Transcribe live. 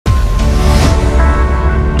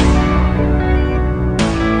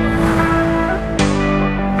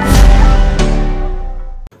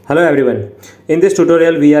Hello everyone. In this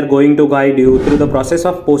tutorial we are going to guide you through the process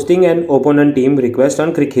of posting an opponent team request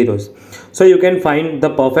on CricHeroes, so you can find the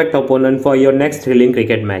perfect opponent for your next thrilling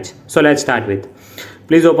cricket match. So let's start with.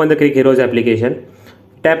 Please open the CricHeroes application.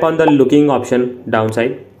 Tap on the looking option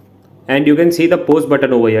downside and you can see the post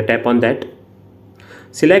button over here. Tap on that.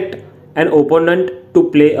 Select an opponent to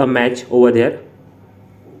play a match over there.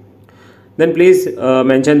 Then please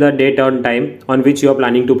mention the date and time on which you are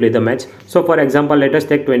planning to play the match. So for example, let us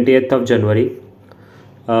take 20th of January,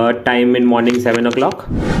 time in morning 7 o'clock,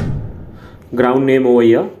 ground name over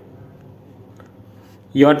here,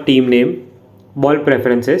 your team name, ball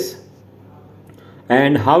preferences,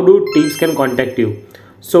 and how do teams can contact you.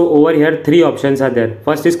 So over here three options are there.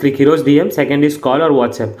 First is CricHeroes DM, second is call or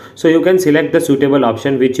WhatsApp. So you can select the suitable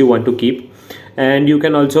option which you want to keep, and you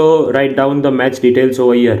can also write down the match details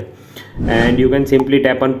over here. And you can simply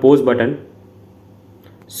tap on post button.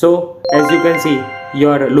 So as you can see,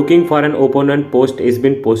 your looking for an opponent post is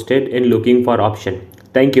been posted in looking for option.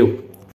 Thank you.